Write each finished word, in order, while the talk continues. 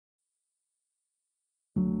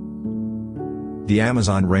The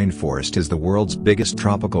Amazon rainforest is the world's biggest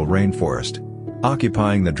tropical rainforest,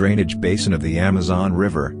 occupying the drainage basin of the Amazon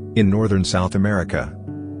River, in northern South America.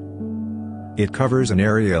 It covers an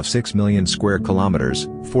area of 6 million square kilometers,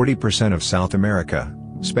 40% of South America,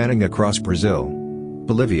 spanning across Brazil,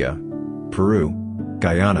 Bolivia, Peru,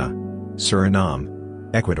 Guyana,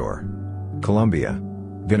 Suriname, Ecuador, Colombia,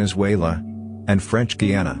 Venezuela, and French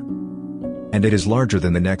Guiana. And it is larger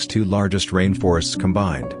than the next two largest rainforests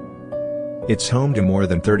combined. It's home to more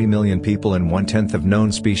than 30 million people and 1/10 of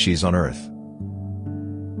known species on Earth.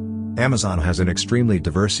 Amazon has an extremely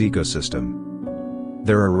diverse ecosystem.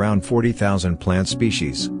 There are around 40,000 plant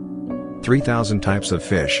species, 3,000 types of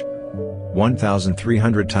fish,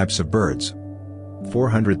 1,300 types of birds,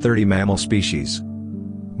 430 mammal species,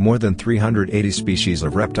 more than 380 species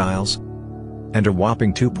of reptiles, and a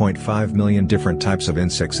whopping 2.5 million different types of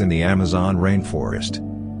insects in the Amazon rainforest.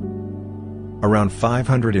 Around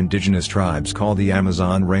 500 indigenous tribes call the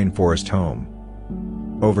Amazon rainforest home.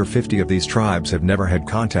 Over 50 of these tribes have never had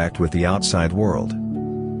contact with the outside world.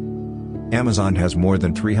 Amazon has more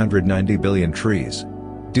than 390 billion trees.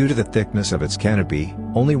 Due to the thickness of its canopy,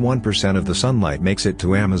 only 1% of the sunlight makes it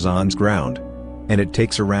to Amazon's ground, and it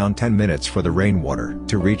takes around 10 minutes for the rainwater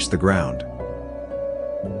to reach the ground.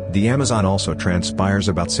 The Amazon also transpires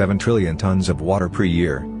about 7 trillion tons of water per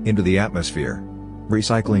year into the atmosphere,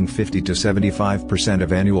 recycling 50 to 75%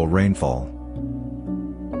 of annual rainfall.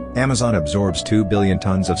 Amazon absorbs 2 billion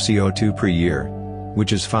tons of CO2 per year,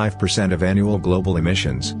 which is 5% of annual global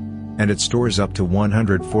emissions, and it stores up to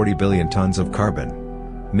 140 billion tons of carbon,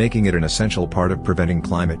 making it an essential part of preventing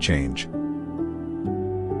climate change.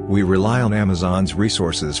 We rely on Amazon's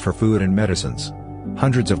resources for food and medicines.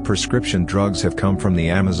 Hundreds of prescription drugs have come from the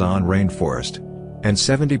Amazon rainforest, and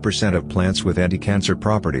 70% of plants with anti-cancer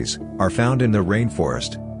properties are found in the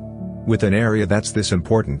rainforest. With an area that's this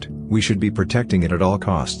important, we should be protecting it at all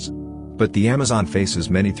costs. But the Amazon faces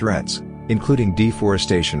many threats, including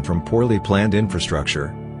deforestation from poorly planned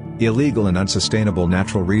infrastructure, illegal and unsustainable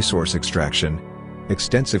natural resource extraction,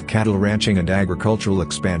 extensive cattle ranching and agricultural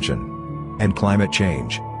expansion, and climate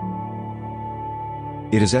change.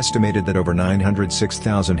 It is estimated that over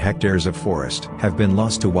 906,000 hectares of forest have been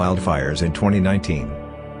lost to wildfires in 2019.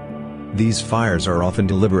 These fires are often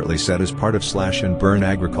deliberately set as part of slash-and-burn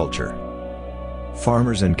agriculture.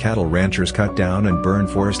 Farmers and cattle ranchers cut down and burn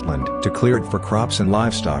forestland to clear it for crops and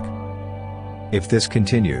livestock. If this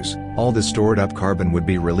continues, all the stored-up carbon would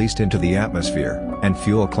be released into the atmosphere and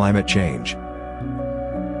fuel climate change.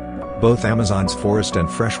 Both Amazon's forest and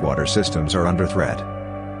freshwater systems are under threat.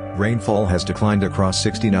 Rainfall has declined across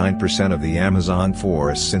 69% of the Amazon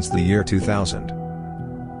forest since the year 2000.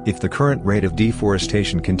 If the current rate of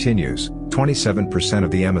deforestation continues, 27%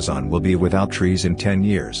 of the Amazon will be without trees in 10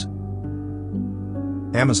 years.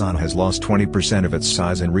 Amazon has lost 20% of its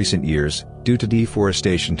size in recent years, due to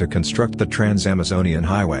deforestation to construct the Trans-Amazonian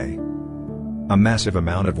Highway. A massive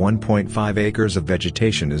amount of 1.5 acres of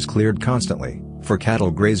vegetation is cleared constantly, for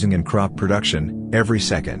cattle grazing and crop production, every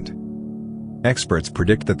second. Experts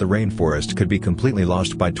predict that the rainforest could be completely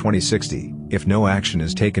lost by 2060, if no action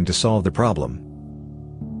is taken to solve the problem.